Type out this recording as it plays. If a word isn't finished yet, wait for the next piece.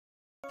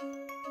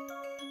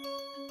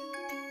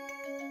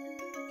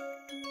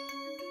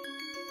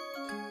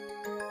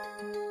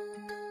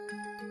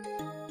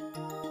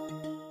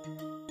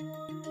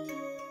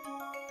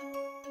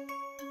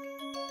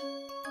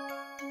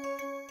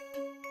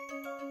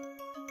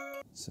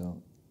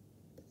So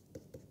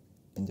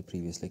in the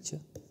previous lecture,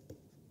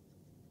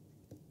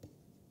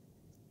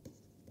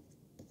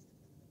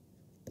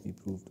 we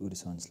proved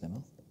Urysohn's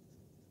lemma.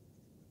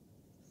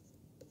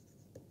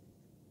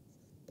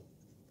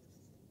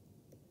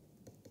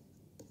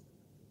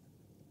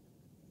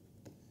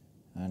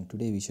 And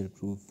today we shall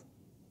prove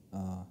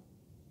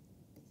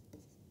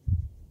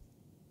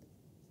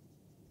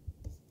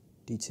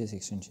Tietze's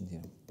extension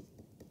theorem.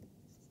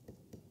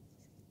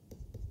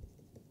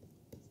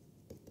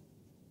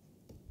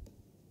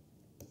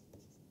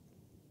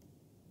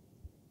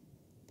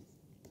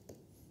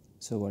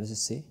 So what does it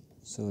say?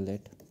 So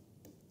let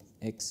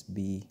X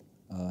be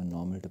a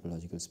normal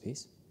topological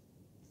space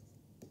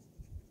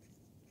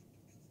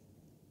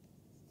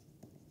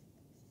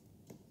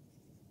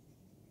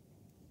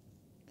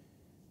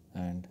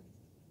and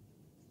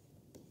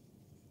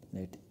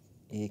let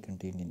A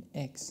contained in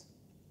X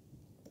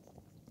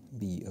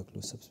be a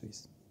closed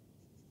subspace.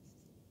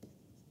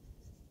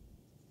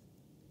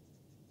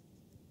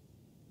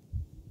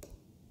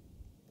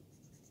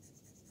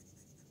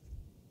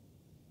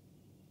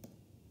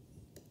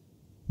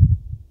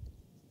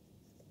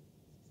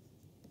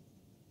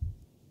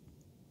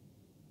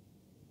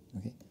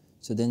 Okay,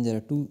 so then there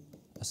are two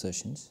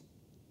assertions.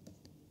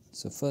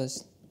 So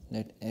first,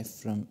 let f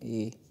from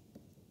A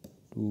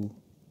to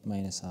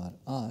minus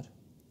R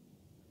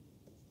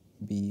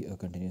be a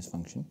continuous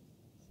function.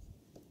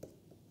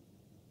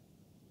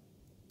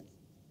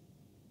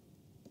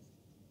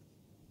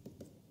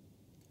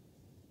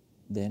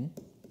 Then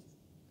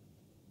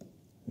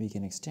we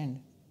can extend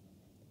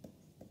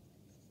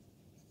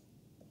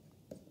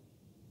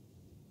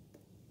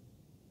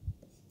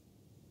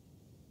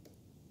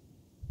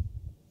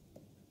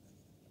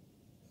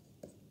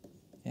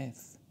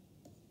f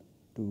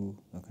to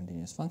a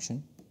continuous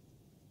function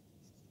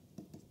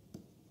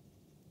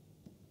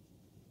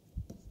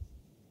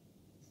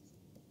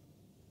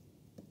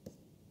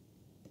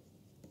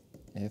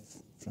f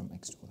from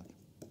X to R.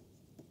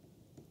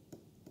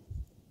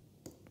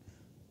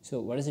 So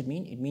what does it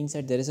mean? It means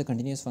that there is a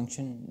continuous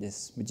function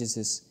which is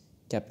this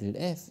capital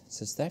F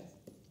such that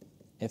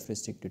f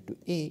restricted to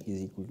A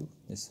is equal to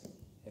this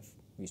f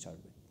we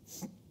started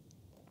with.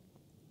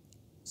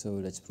 So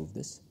let's prove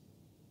this.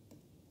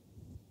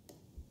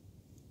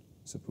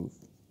 So proof.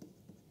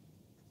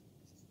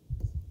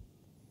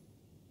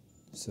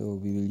 So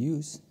we will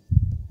use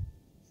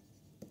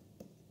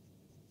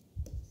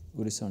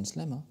Urysohn's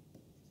lemma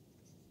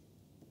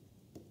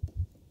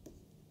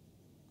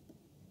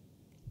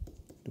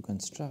to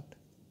construct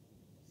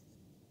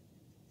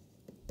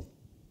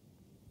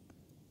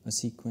a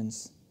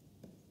sequence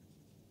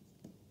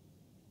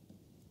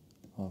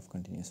of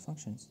continuous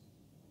functions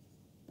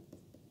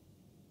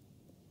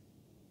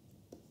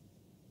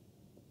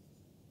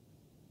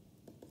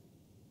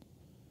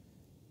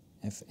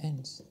f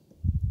n's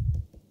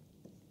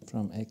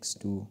from X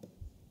to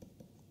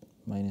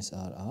minus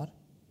R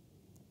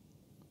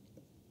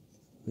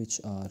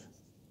which are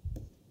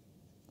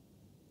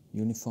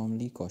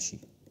uniformly Cauchy.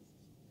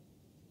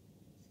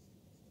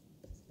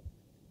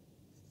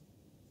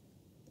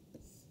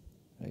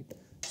 Right.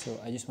 So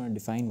I just want to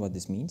define what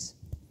this means.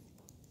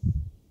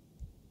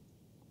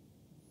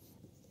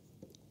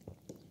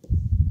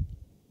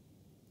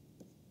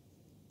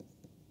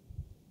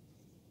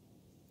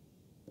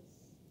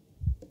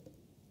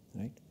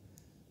 Right.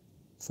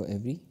 For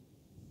every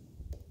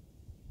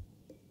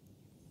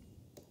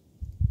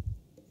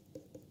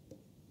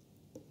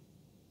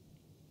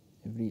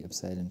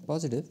epsilon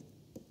positive,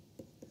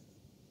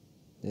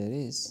 there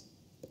is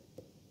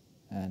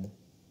an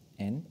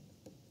n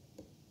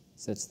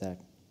such that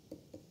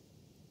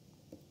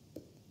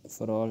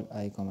for all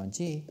I comma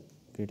j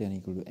greater than or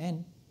equal to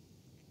n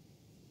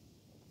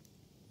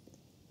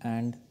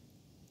and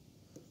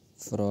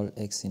for all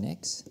x in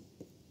X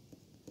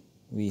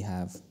we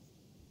have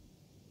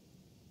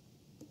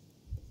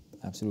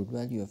absolute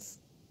value of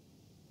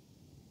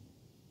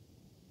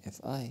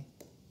fi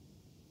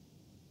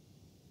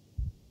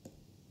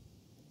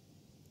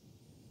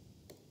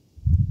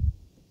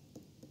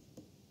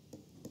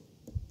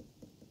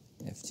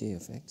fj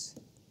of X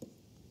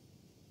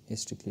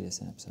is strictly less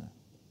than epsilon.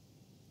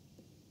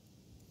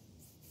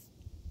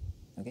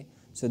 Okay.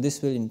 So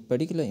this will in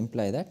particular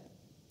imply that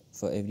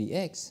for every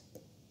X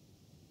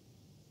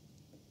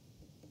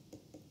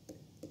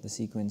the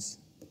sequence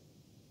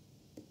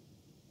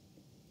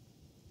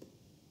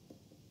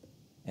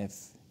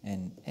f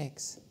n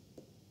x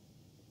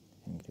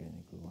n greater than or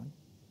equal to 1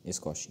 is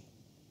Cauchy,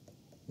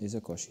 is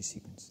a Cauchy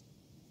sequence.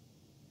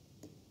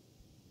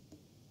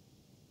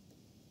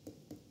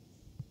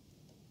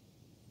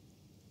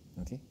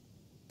 Okay.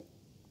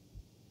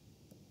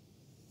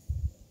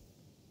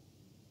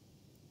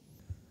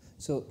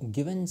 So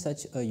given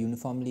such a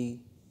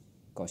uniformly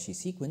Cauchy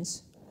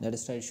sequence, let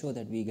us try to show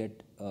that we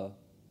get a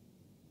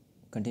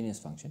continuous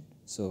function.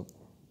 So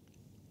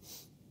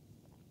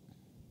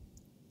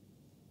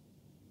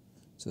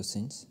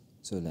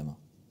lemma.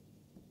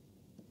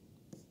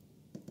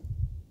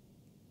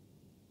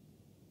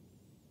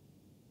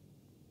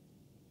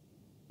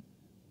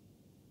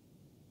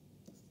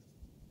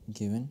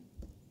 given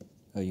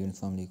a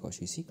uniformly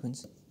Cauchy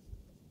sequence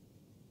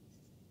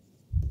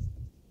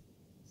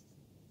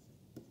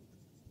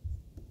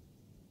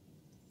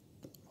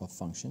of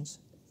functions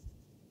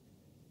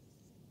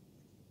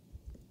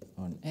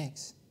on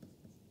X,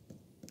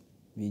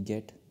 we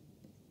get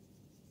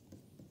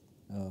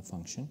a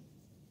function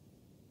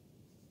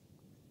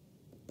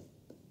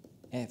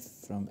f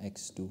from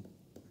x to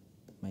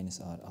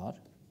minus r,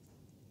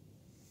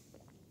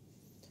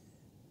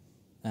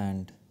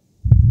 and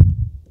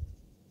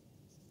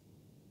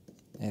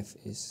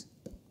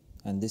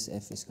this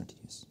f is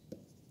continuous.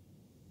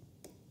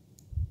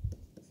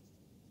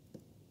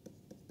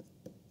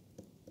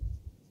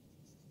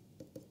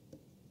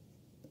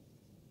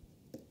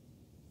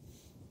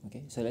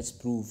 Okay, so let's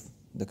prove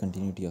the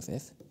continuity of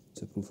f.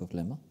 So proof of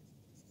lemma.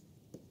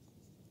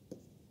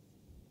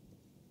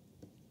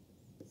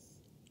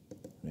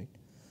 Right.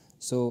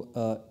 So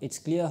it's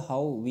clear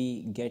how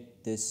we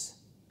get this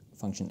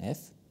function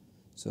f.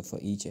 So for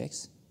each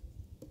x,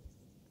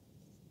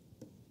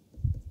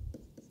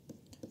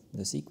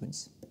 the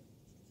sequence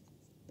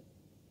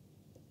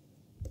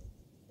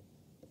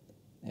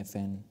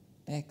fn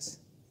x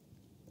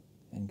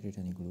n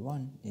greater than or equal to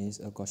 1 is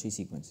a Cauchy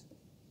sequence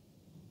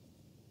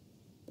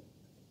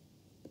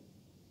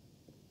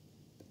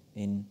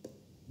in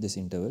this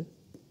interval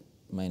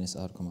minus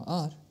r comma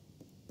r,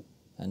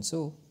 and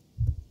so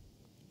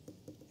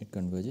it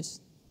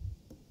converges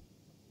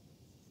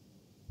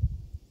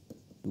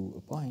to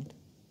a point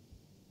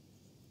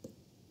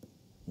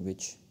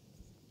which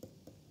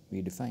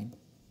we define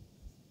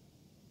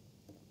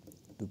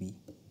to be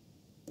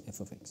f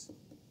of x.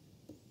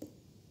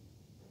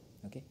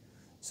 Okay.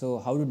 So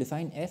how to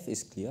define f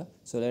is clear.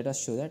 So let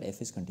us show that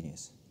f is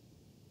continuous.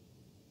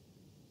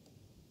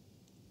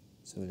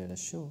 So let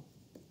us show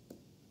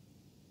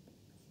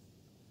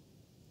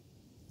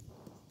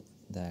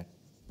that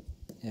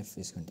f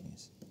is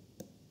continuous.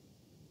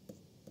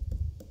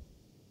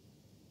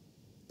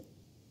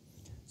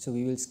 So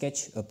we will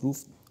sketch a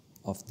proof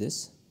of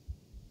this.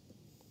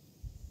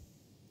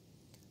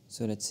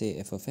 So let's say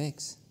f of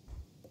x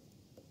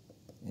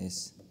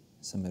is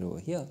somewhere over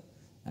here,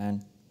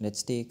 and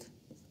let's take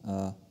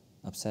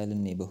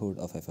epsilon neighborhood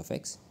of f of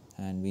x,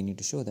 and we need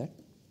to show that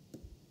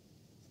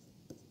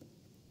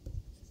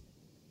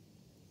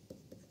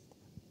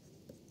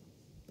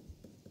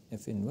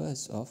f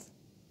inverse of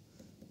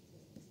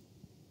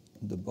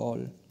the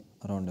ball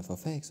around f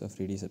of x of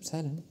radius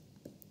epsilon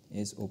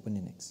is open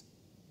in x.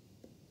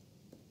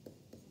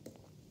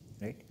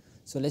 Right.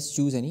 So let's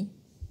choose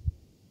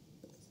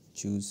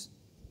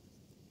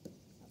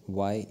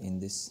y in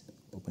this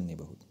open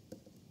neighborhood.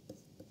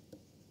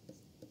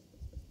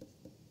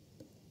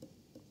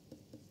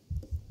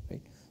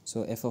 Right.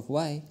 So f of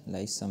y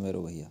lies somewhere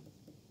over here.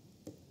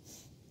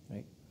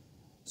 Right.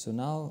 So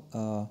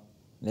now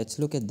let's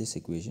look at this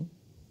equation.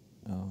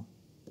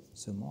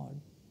 So mod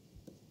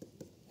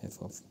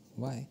f of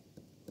y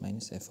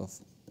minus f of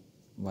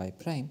y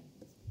prime.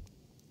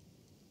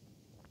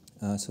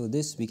 So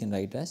this we can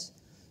write as,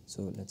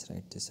 so let's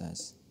write this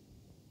as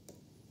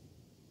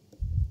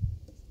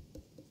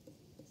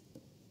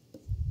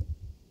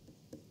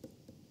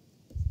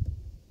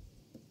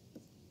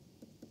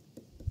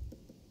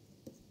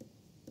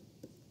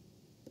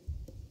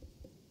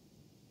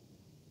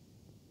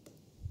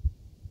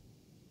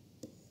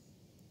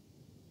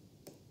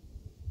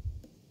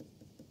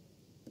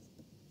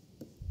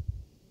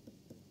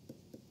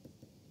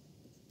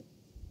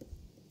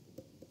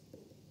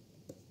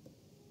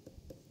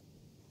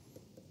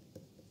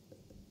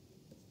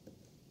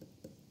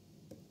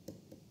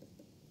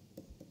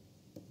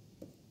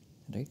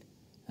right,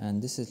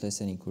 and this is less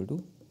than or equal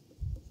to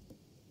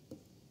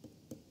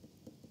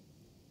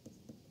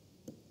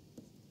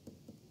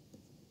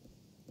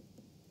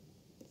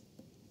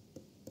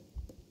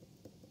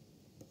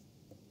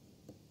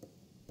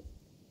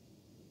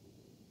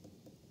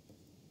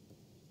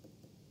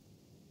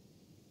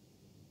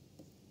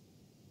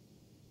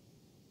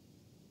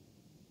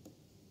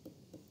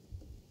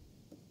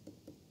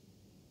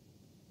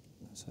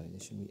sorry,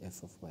 this should be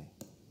f of y.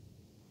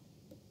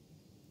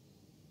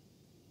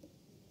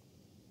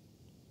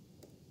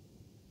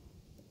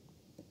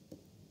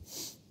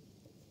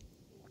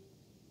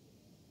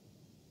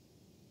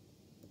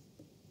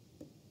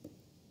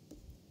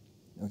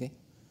 Okay.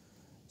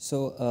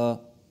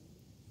 So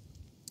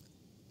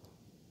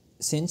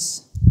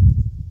since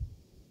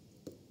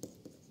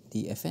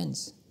the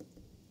fn's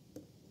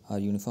are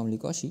uniformly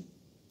Cauchy,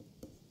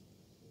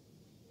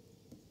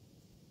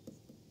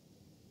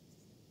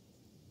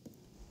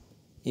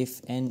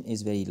 if n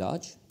is very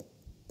large,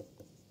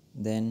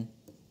 then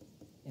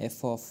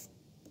f of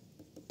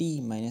t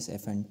minus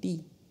fn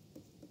t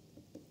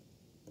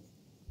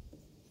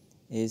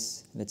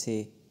is, let's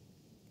say,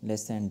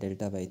 less than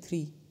delta by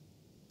 3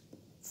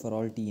 for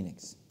all t in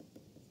x,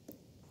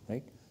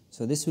 right.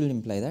 So this will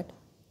imply that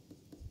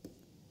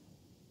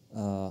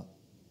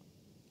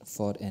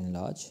for n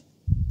large,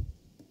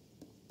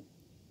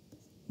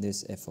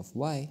 this f of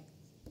y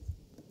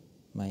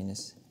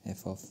minus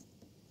f of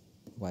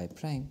y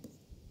prime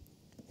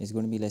is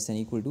going to be less than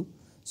equal to,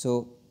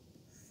 so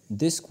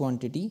this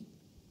quantity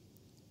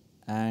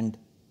and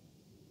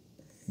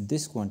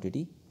this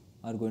quantity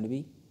are going to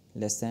be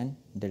less than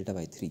delta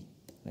by 3,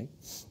 right.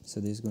 So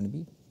this is going to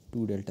be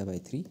 2 delta by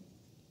 3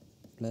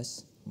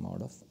 plus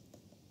mod of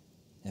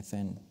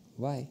fn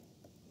y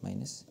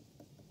minus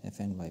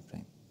fn y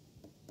prime.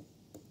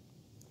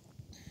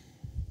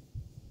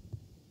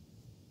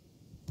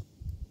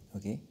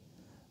 Okay.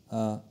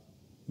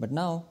 But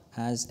now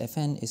as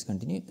fn is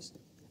continuous,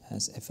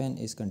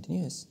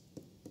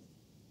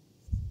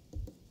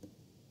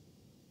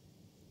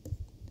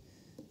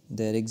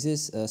 there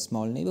exists a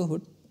small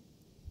neighborhood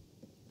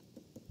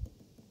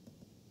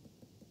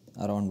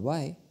around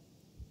y,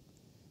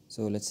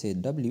 so let's say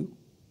w,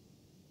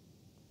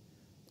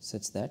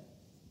 such that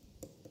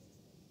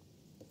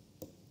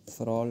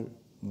for all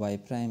y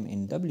prime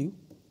in w,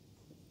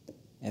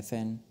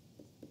 fn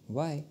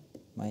y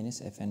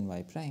minus fn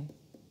y prime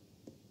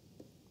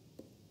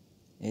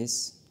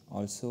is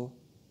also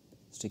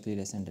strictly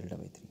less than delta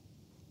by 3,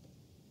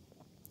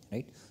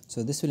 right.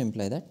 So this will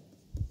imply that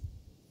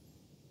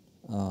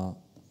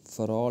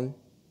for all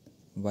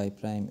y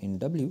prime in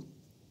w,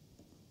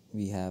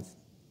 we have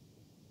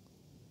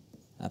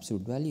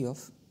absolute value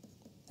of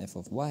f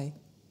of y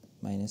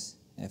minus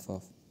f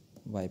of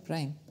y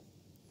prime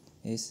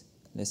is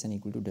less than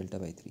equal to delta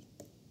by 3.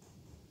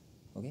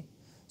 Okay.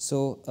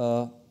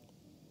 So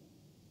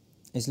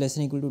it's less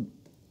than equal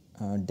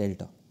to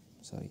delta,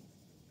 sorry,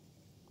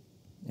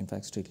 in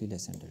fact strictly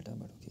less than delta,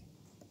 but okay,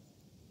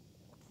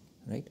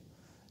 right.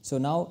 So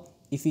now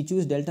if we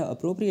choose delta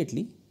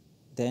appropriately,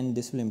 then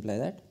this will imply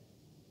that,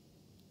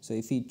 so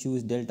if we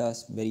choose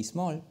deltas very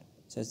small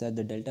such that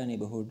the delta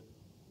neighborhood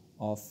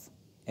of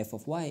f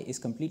of y is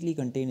completely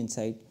contained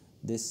inside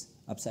this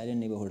epsilon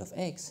neighborhood of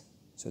x,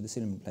 so this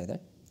will imply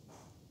that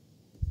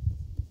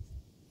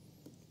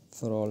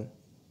for all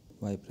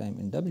y prime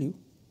in w,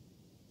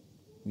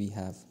 we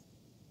have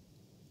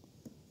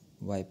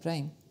y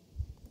prime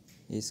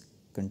is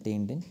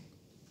contained in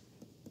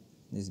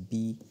this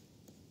b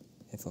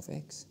f of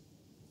x.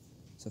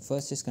 So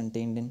first is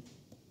contained in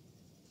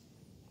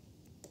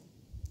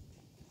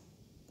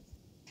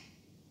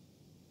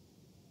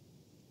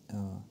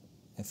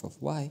f of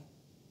y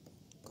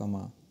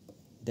comma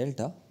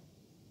delta,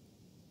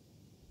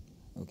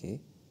 okay.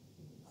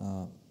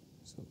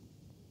 So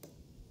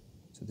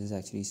this is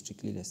actually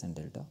strictly less than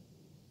delta,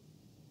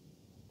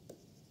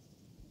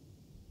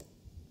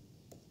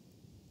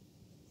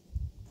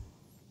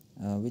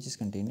 which is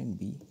contained in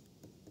b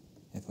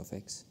f of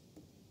x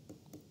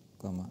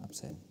comma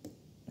epsilon,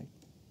 right.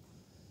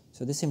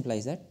 So this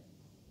implies that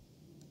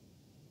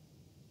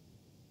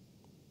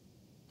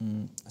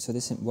so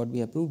this, what we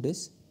have proved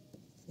is,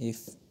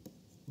 if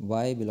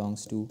y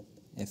belongs to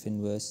f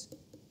inverse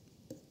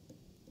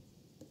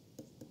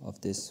of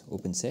this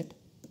open set,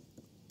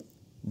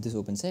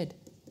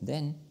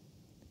 then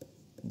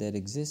there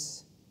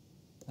exists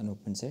an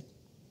open set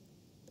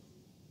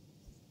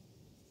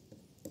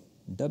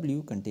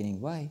w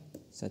containing y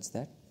such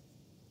that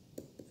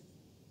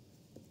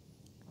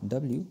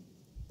w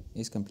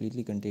is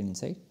completely contained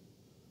inside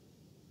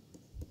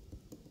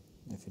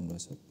f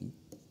inverse of p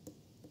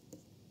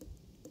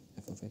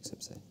f of x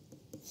epsilon.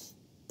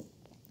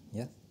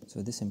 Yeah,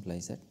 so this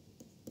implies that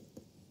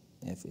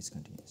f is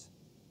continuous.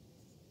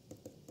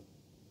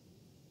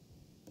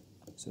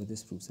 So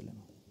this proves the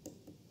lemma.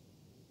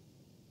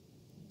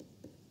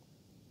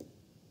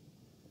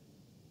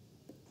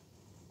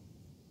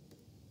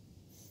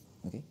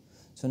 Okay,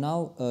 so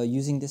now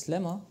using this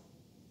lemma,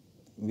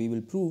 we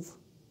will prove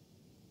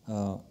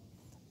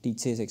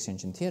Tietze's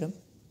extension theorem.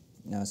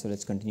 So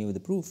let's continue with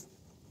the proof.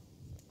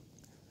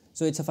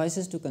 So it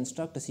suffices to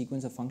construct a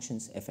sequence of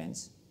functions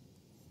fn's.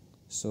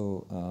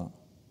 So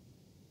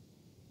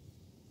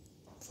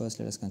first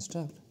let us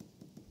construct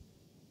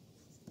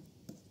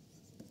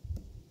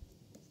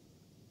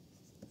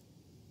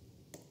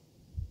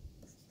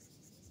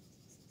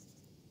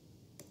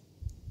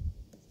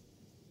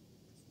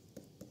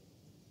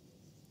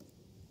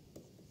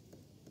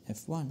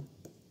f1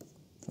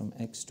 from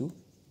x to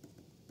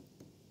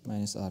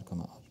minus r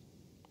comma r,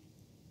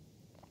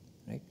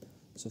 right.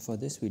 So for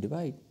this we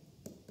divide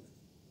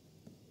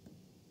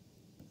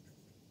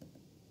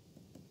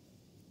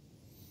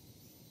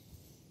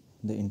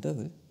the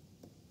interval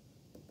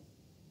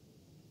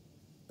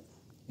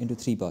into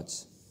 3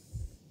 parts,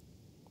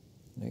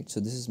 right. So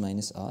this is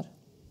minus r,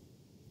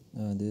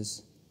 this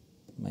is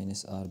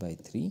minus r by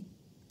 3,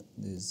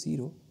 this is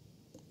 0,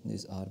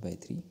 this is r by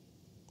 3,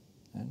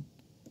 and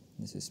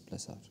this is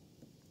plus r.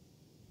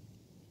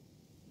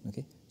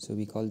 Okay, so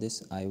we call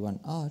this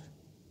I1r,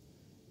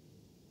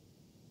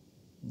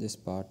 this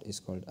part is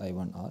called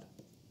I1r,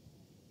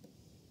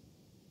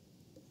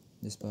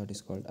 this part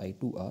is called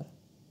I2r,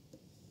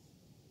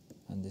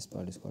 and this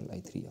part is called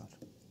I3r.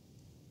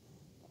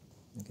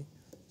 Okay,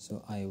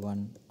 so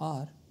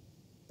I1r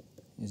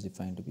is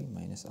defined to be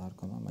minus r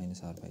comma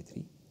minus r by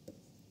 3,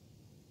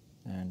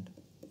 and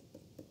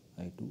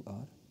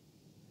I2r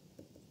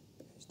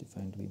is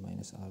defined to be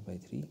minus r by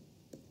 3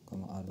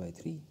 comma r by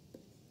 3,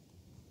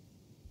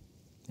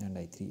 and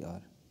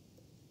I3R.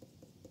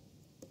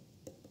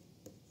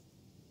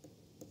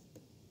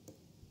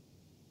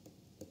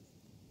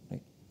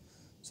 Right.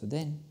 So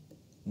then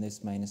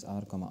this minus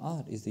R comma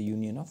R is the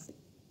union of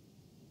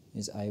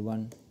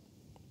I1,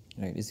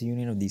 right, is the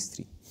union of these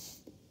three.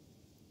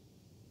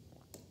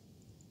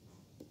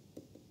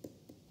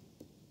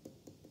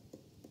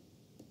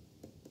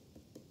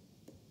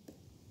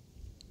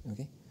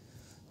 Okay.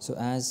 So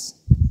as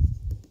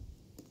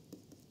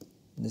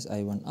this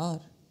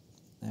I1R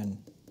and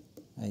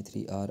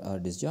I3R are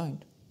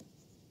disjoint,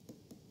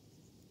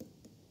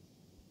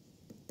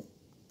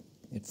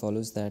 it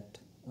follows that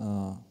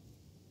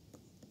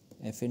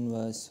F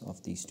inverse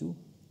of these two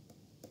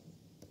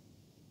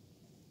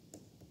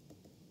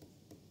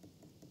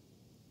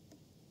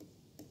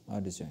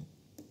are disjoint.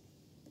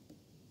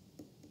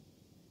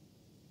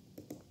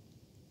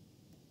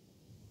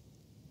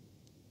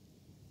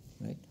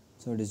 Right.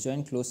 So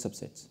disjoint closed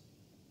subsets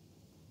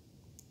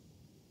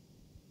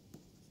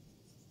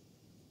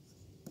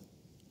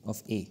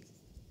of A.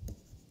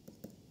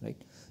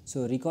 Right.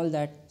 So recall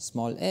that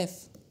small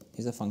f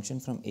is a function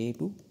from A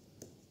to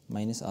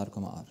minus R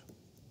comma R.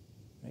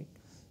 Right.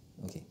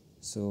 Okay.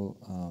 So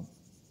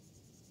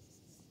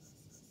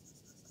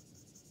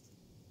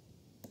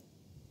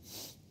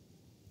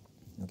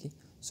okay.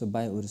 So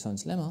by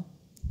Urysohn's lemma,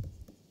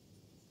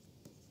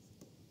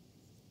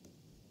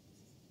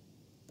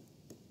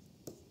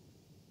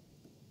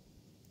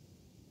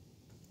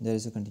 there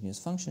is a continuous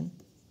function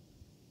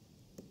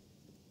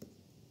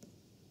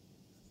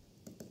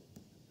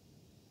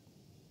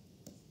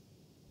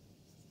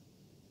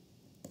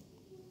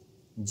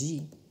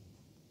g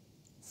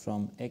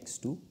from x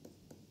to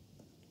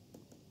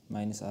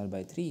minus R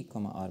by 3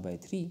 comma R by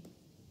 3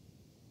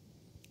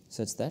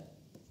 such that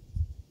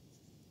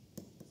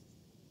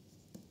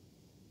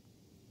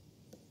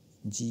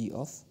g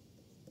of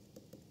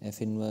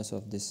f inverse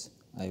of this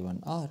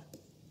I1R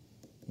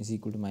is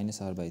equal to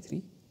minus R by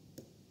 3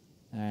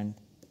 and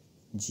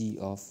g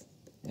of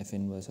f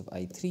inverse of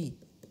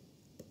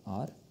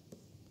I3R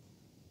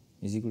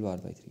is equal to R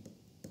by 3.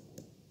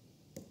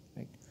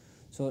 Right.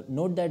 So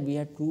note that we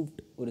had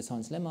proved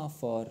Urysohn's lemma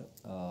for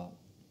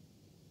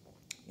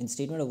in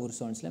statement of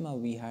Urysohn's lemma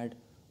we had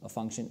a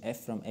function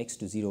f from x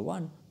to 0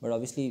 1, but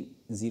obviously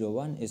 0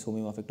 1 is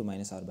homomorphic to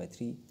minus R by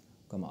 3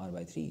 comma R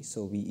by 3,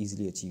 so we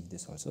easily achieve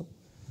this also.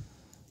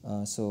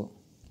 So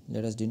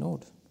let us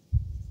denote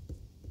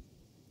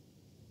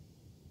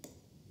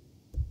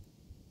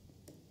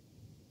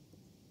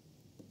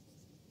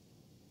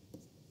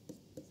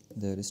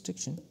the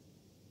restriction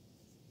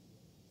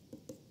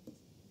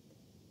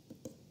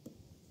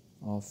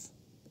of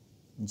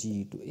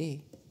G to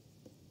A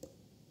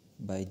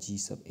by G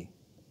sub A.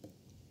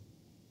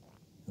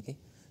 Okay.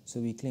 So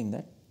we claim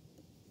that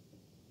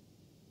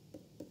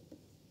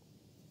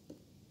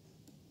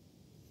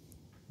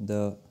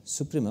the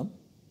supremum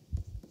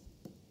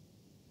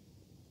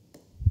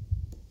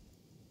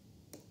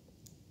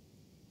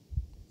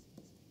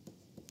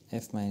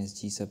f minus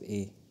G sub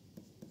A,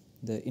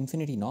 the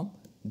infinity norm,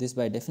 this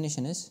by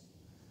definition is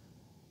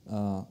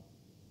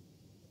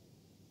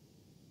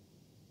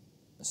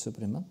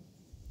supremum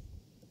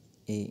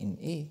A in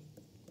A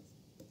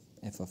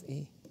f of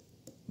A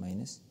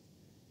minus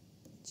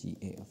G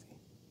A of A.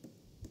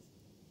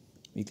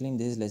 We claim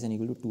this is less than or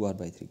equal to 2R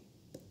by 3.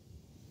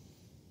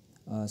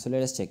 So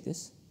let us check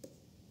this.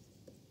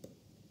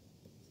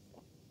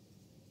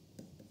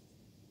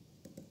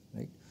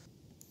 Right.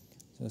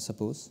 So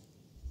suppose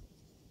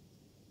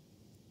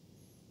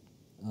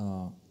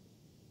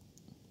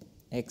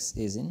x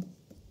is in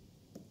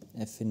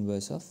f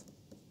inverse of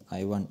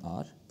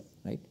I1R,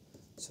 right?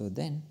 So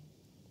then,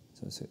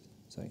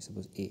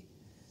 suppose A,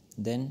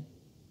 then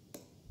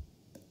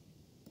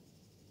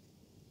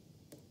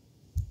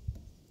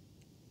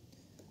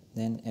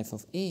f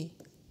of A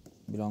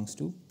belongs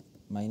to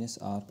minus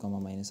R comma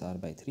minus R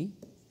by 3,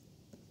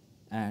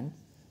 and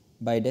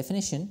by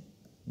definition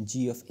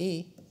G of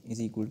A is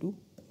equal to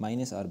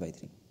minus R by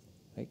 3,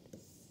 right?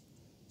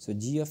 So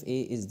G of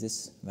A is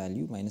this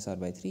value minus R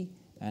by 3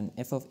 and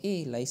f of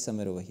A lies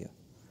somewhere over here.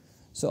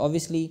 So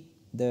obviously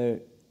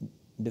the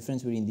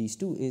difference between these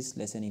two is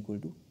less than or equal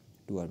to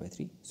 2R by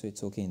 3, so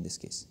it's okay in this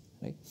case,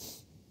 right?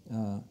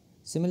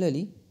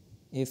 Similarly,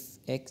 if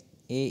x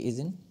A is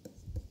in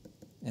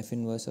f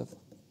inverse of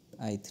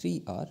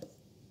I3R,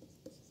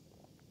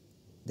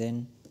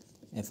 then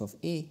f of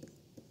A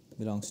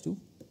belongs to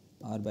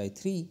R by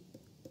 3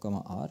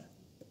 comma R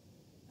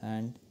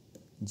and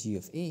G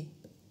of A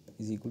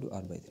is equal to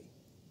R by 3,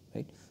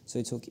 right? So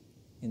it's okay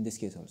in this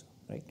case also,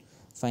 right?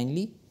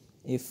 Finally,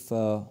 if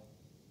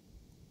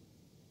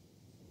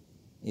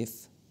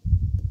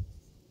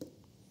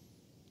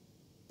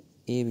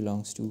A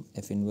belongs to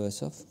f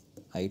inverse of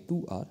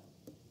I2R,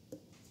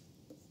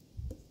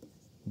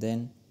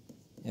 then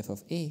f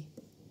of A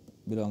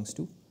belongs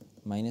to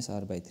minus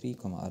R by 3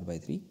 comma R by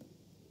 3,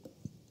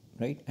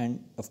 right?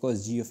 And of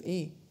course G of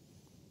A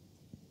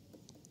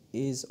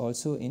is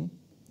also in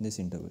this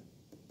interval.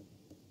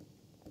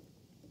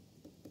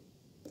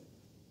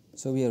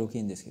 So we are okay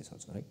in this case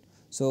also, right?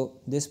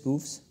 So this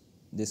proves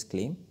this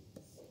claim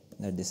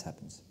that this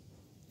happens.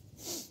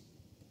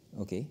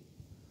 Okay.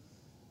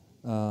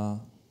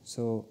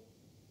 So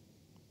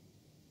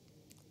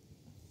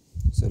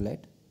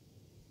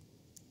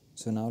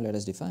now let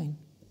us define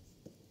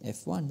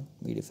f1.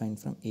 We define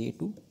from a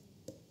to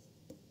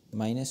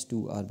minus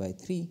 2r by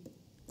 3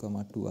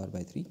 comma 2r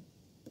by 3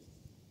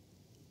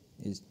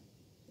 is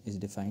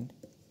defined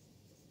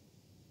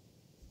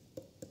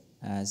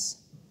as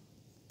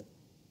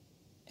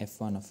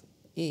f1 of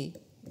a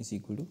is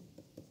equal to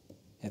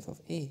f of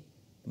a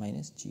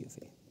minus g of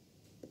a.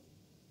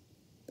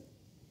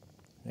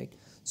 Right.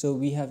 So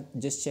we have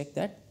just checked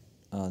that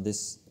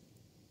this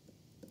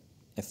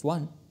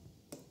f1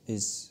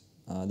 is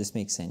this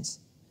makes sense.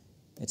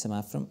 It's a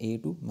map from a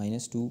to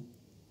minus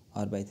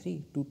 2r by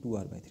 3 to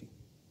 2r by 3.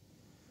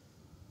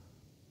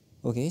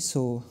 Okay,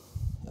 so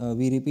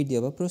we repeat the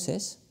above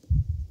process.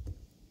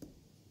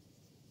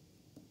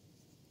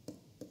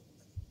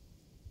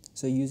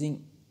 So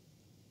using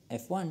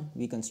f1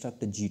 we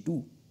construct a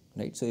g2,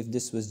 right? So if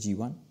this was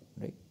g1,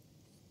 right?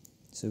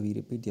 So we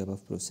repeat the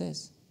above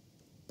process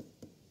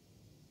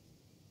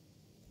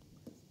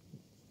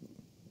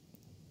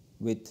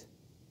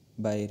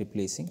by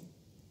replacing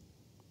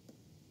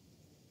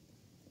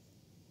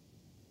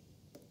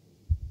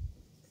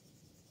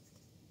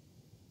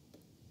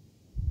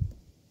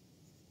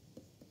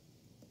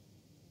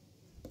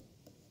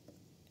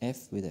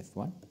f with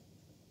f1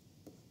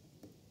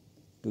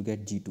 to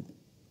get g2,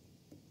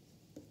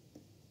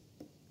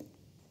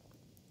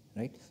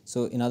 right?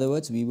 So in other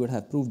words, we would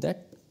have proved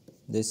that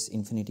this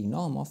infinity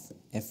norm of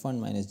f1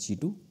 minus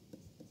g2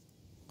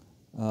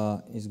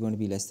 is going to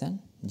be less than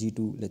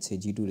g2, let's say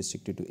g2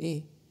 restricted to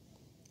a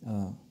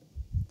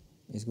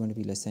is going to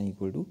be less than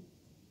equal to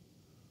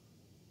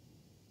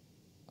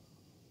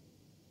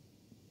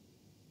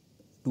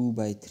 2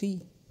 by 3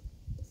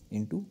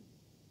 into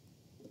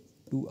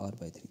 2r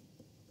by 3.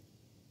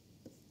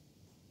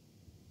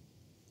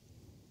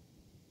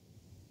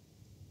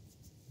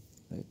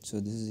 Right, so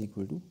this is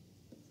equal to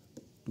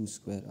 2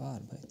 square r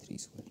by 3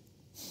 square.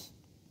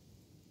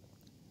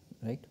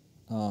 Right.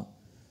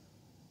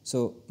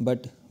 So,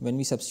 but when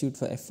we substitute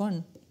for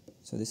f1,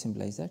 so this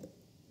implies that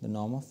the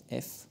norm of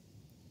f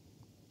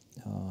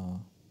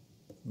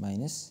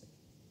minus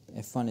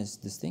f1 is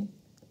this thing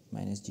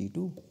minus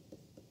g2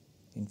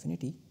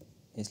 infinity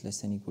is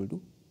less than equal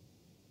to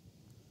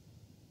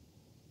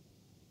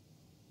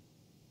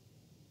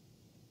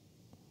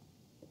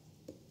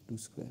 2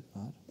 square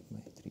r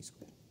by 3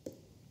 square.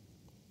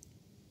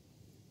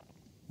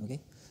 Okay.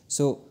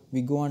 So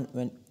we go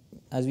on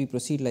as we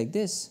proceed like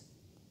this.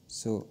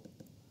 So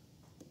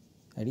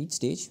at each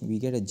stage we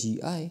get a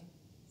gi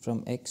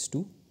from x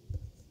to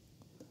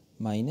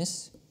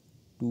minus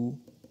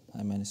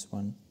 2i minus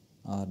 1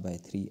 r by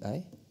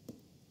 3i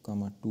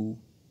comma 2i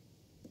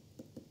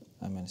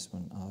minus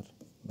 1 r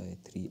by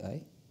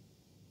 3i,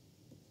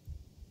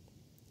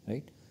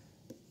 right?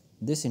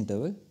 This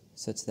interval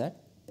such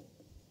that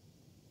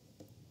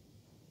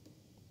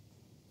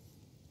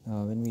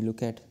when we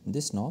look at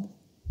this norm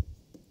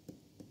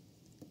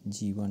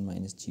g1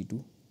 minus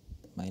g2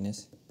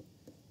 minus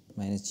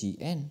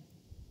gn,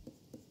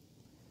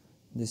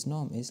 this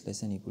norm is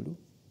less than equal to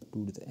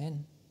 2 to the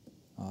n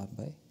r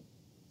by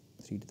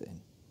 3 to the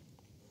n.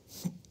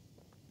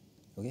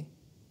 Okay.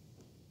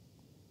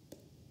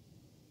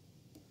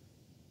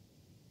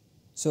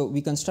 So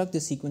we construct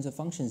this sequence of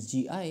functions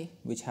gi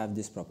which have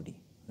this property,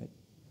 right?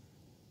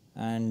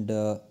 And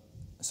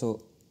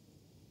so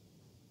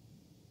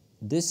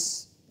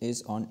this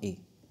is on A.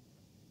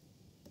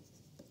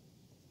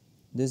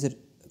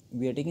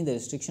 We are taking the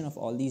restriction of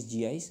all these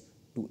gi's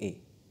to A.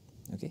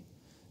 Okay.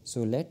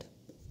 So let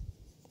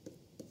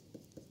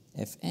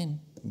fn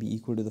be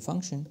equal to the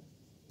function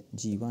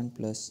g1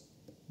 plus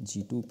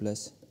g2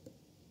 plus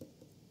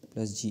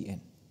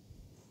gn,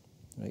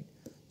 right?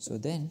 So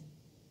then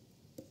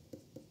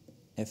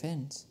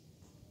fn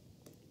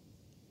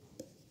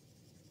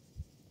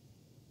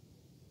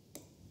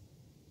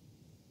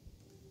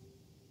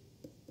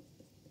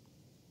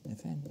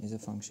is a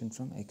function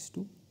from x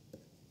to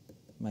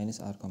minus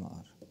r comma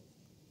r,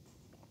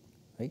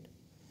 right?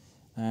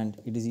 And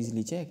it is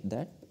easily checked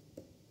that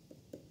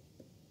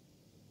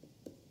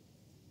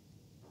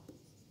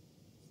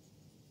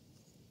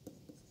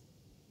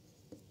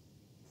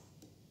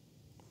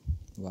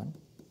one,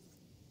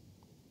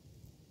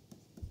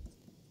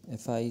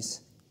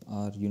 fi's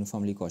are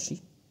uniformly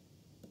Cauchy.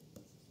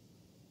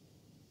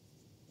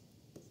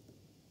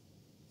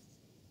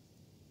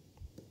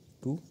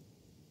 Two,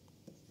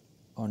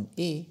 on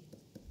A,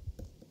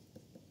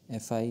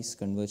 fi's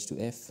converge to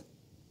f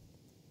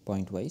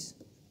pointwise,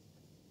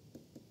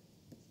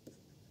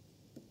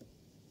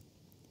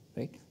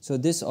 right? So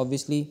this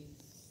obviously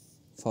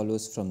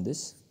follows from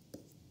this.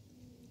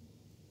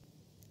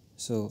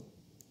 So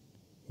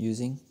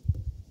using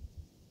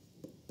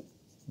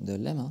the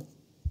lemma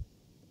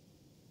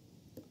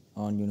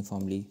on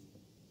uniformly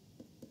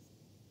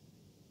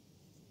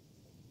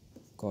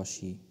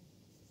Cauchy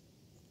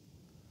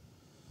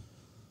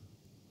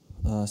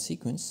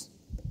sequence,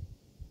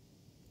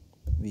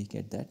 we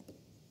get that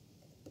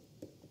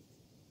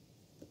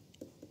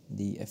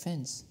the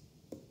fn's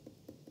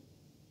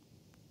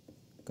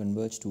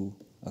converge to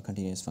a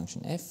continuous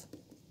function f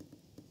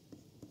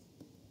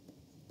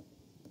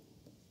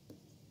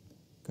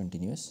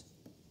continuous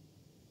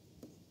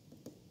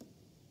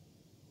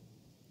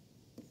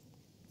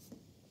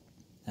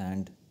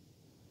and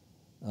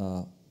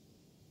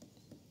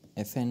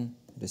fn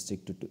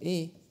restricted to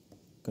a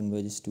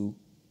converges to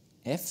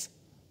f,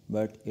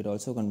 but it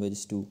also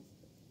converges to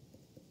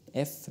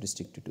f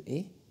restricted to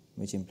a,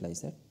 which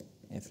implies that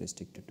f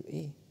restricted to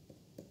a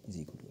is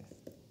equal to f.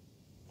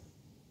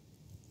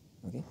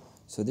 Okay,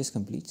 so this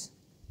completes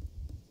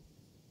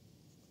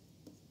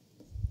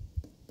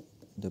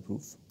the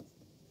proof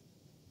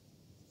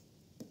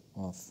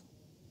of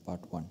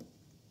part 1.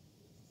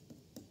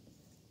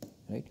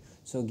 Right.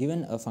 So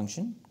given a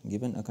function,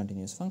 given a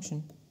continuous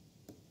function,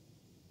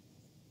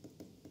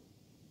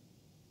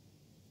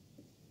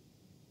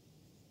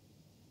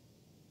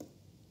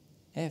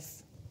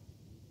 f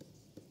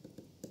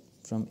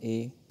from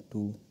a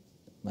to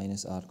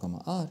minus r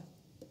comma r,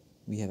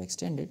 we have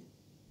extended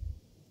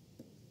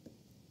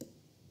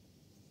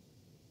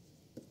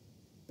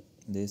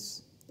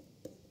this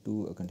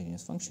to a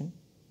continuous function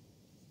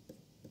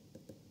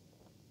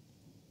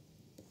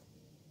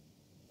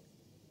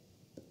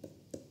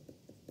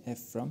f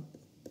from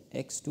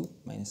x to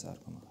minus r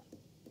comma r.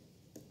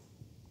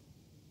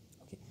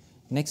 Okay.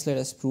 Next, let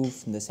us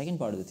prove the second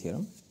part of the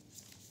theorem.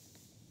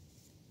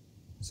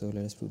 So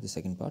let us prove the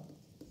second part.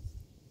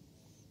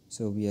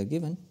 So we are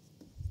given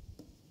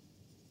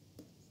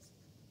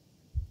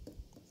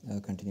a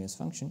continuous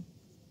function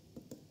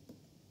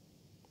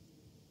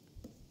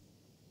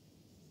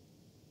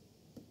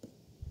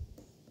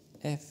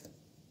f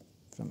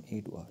from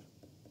a to r.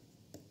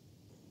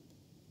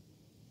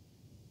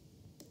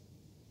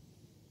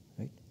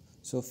 Right.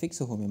 So fix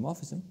a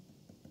homeomorphism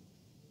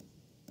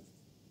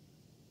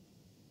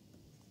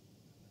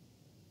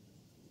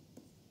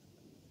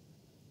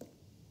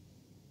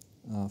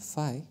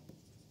phi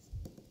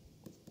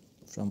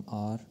from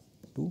r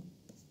to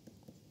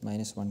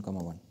minus 1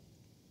 comma 1,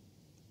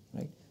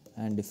 right,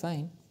 and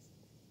define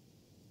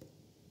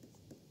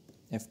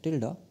f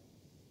tilde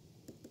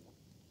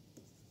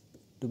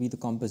to be the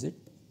composite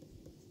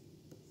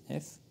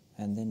f,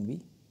 and then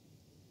we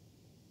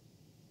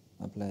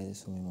apply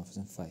this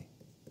homeomorphism phi,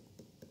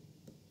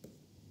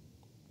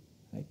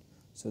 right.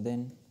 So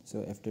then,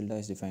 so f tilde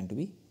is defined to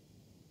be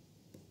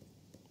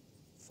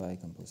phi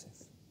compose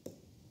f,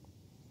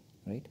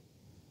 right.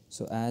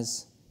 So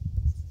as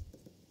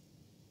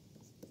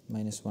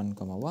minus 1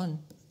 comma 1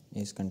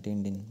 is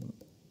contained in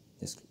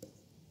this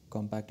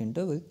compact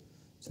interval,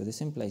 so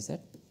this implies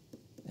that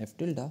f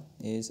tilde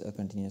is a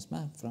continuous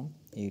map from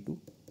a to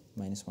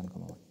minus 1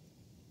 comma 1,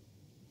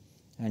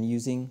 and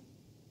using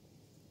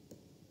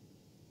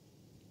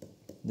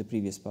the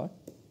previous part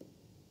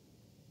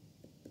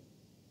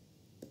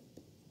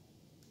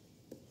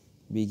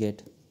we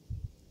get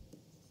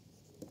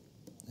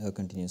a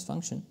continuous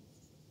function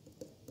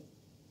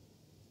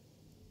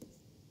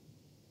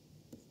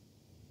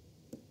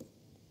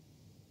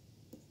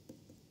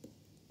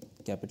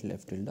capital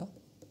F tilde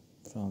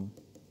from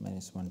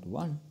minus 1 to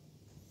 1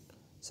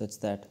 such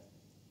that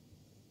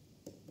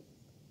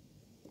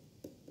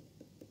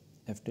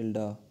f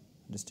tilde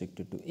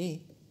restricted to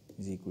a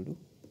is equal to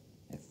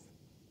f,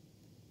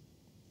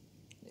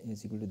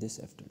 is equal to this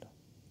f tilde.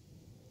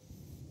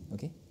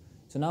 Okay.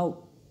 So now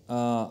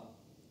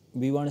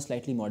we want to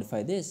slightly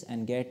modify this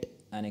and get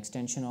an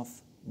extension of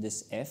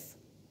this f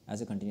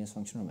as a continuous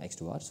function from x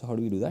to r. So how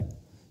do we do that?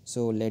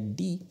 So let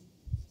D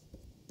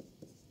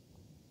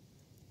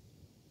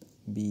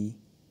be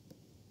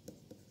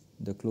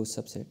the closed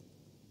subset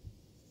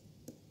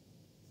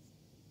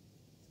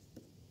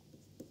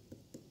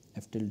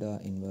f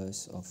tilde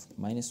inverse of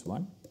minus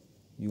 1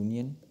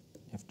 union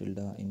f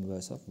tilde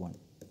inverse of 1,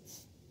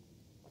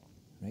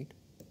 right.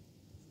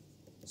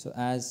 So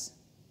as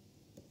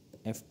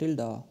f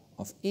tilde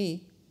of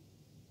a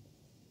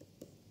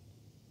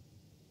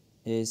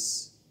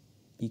is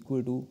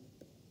equal to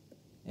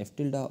f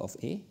tilde of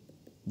a,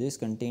 this is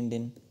contained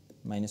in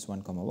minus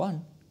 1 comma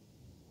 1,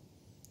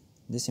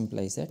 this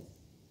implies that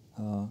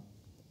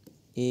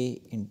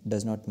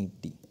does not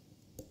meet D,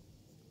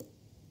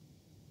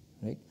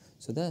 right.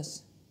 So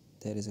thus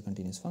there is a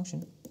continuous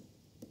function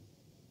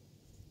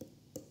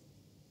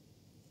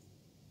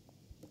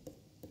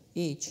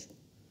h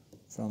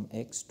from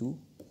x to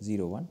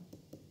 0 1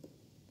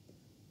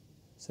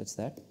 such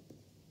that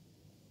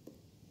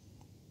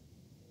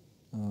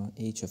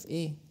h of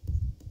a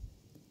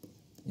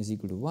is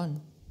equal to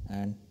 1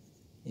 and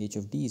h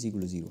of d is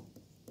equal to 0,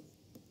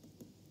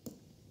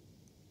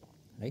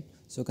 right.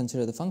 So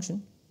consider the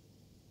function.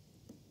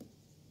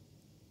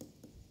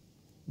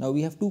 Now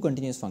we have two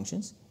continuous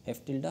functions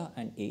f tilde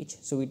and h,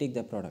 so we take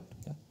the product.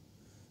 Yeah.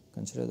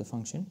 Consider the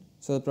function.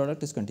 So the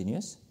product is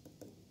continuous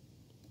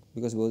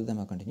because both of them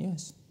are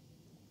continuous.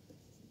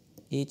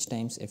 H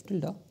times f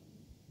tilde,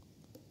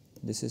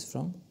 this is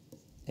from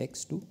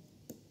x to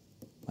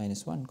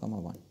minus 1 comma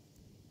 1,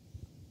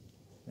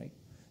 right.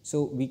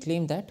 So we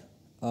claim that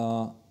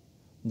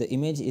the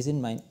image is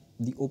in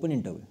the open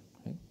interval,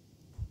 right?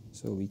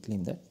 So we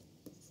claim that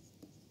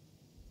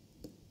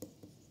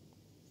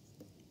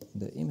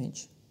the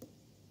image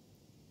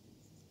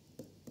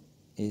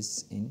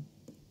is in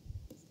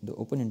the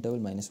open interval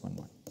minus 1,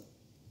 1.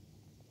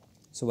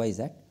 So why is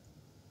that?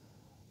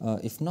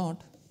 If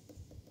not,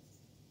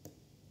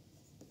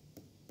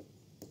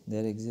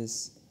 there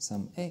exists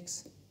some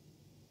x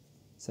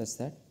such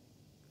that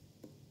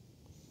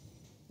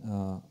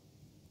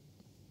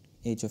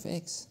h of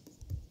x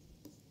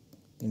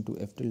into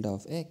f tilde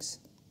of x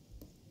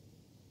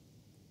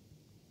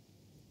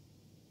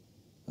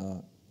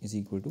is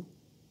equal to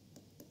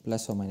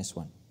plus or minus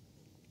 1,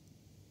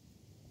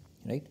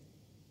 right?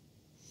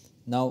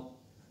 Now,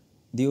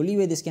 the only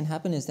way this can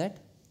happen is that,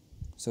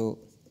 so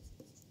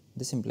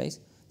this implies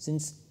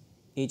since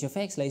h of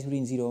x lies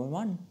between 0 and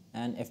 1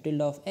 and f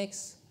tilde of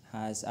x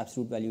has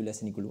absolute value less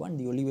than equal to 1,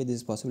 the only way this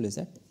is possible is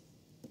that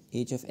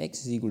h of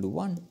x is equal to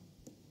 1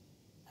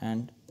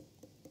 and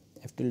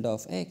f tilde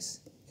of x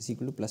is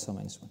equal to plus or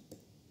minus 1,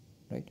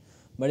 right?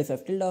 But if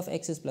f tilde of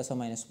x is plus or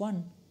minus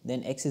 1,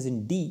 then x is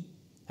in D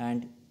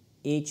and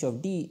h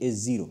of D is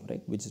 0,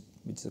 right, which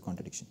is a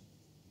contradiction.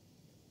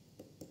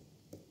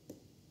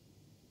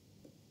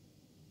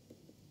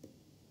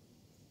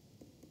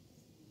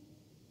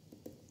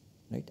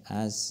 Right,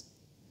 as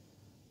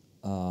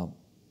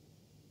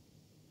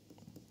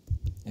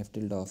f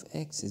tilde of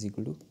x is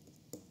equal to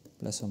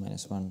plus or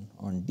minus 1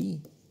 on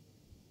D,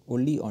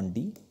 only on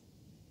D,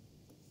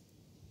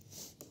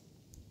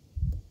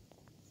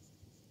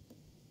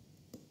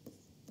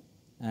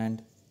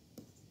 and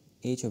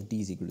h of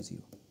D is equal to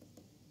 0,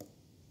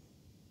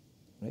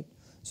 right.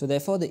 So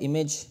therefore the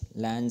image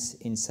lands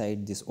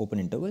inside this open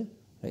interval,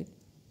 right.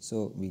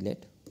 So we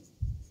let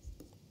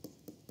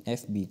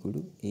f be equal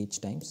to h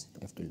times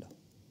f tilde,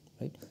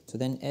 right. So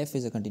then f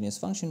is a continuous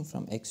function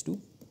from x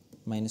to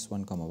minus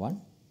 1 comma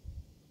 1,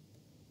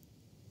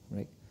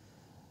 right,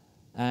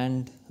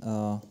 and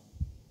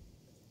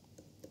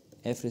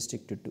f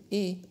restricted to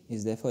a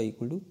is therefore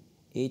equal to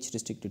h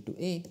restricted to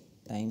a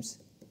times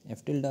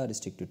f tilde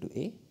restricted to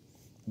a,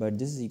 but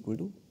this is equal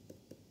to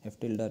f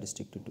tilde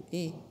restricted to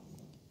a,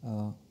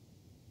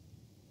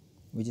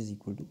 which is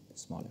equal to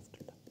small f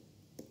tilde,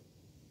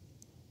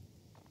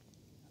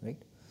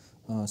 right.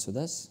 So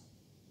thus,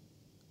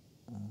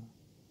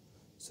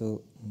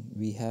 so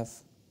we have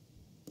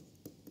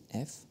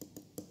f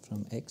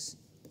from x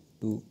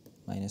to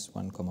minus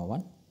 1 comma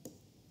 1,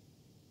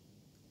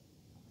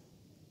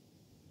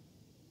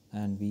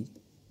 and we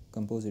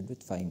compose it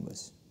with phi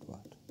inverse to r,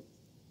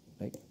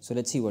 right. So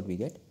let's see what we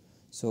get.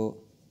 So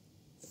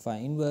phi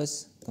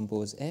inverse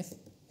compose f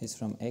is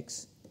from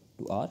x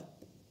to r,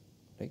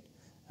 right,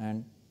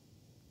 and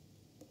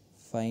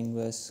phi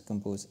inverse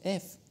compose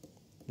f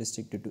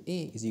restricted to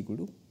a is equal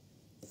to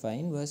phi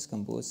inverse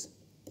compose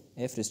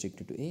f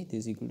restricted to a, this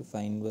is equal to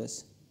phi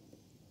inverse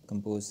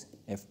compose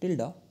f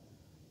tilde,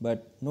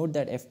 but note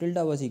that f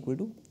tilde was equal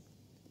to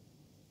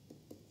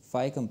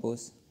phi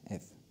compose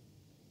f,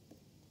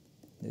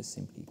 this is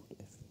simply equal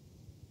to f,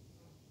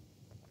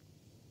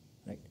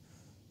 right.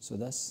 So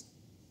thus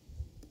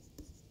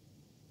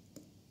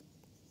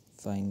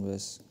phi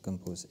inverse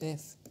compose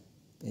f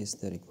is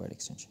the required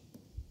extension.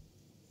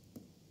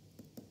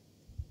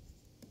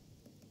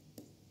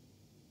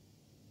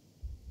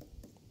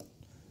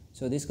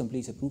 So this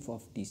completes a proof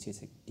of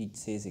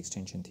Tietze's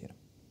extension theorem.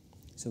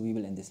 So we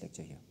will end this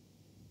lecture here.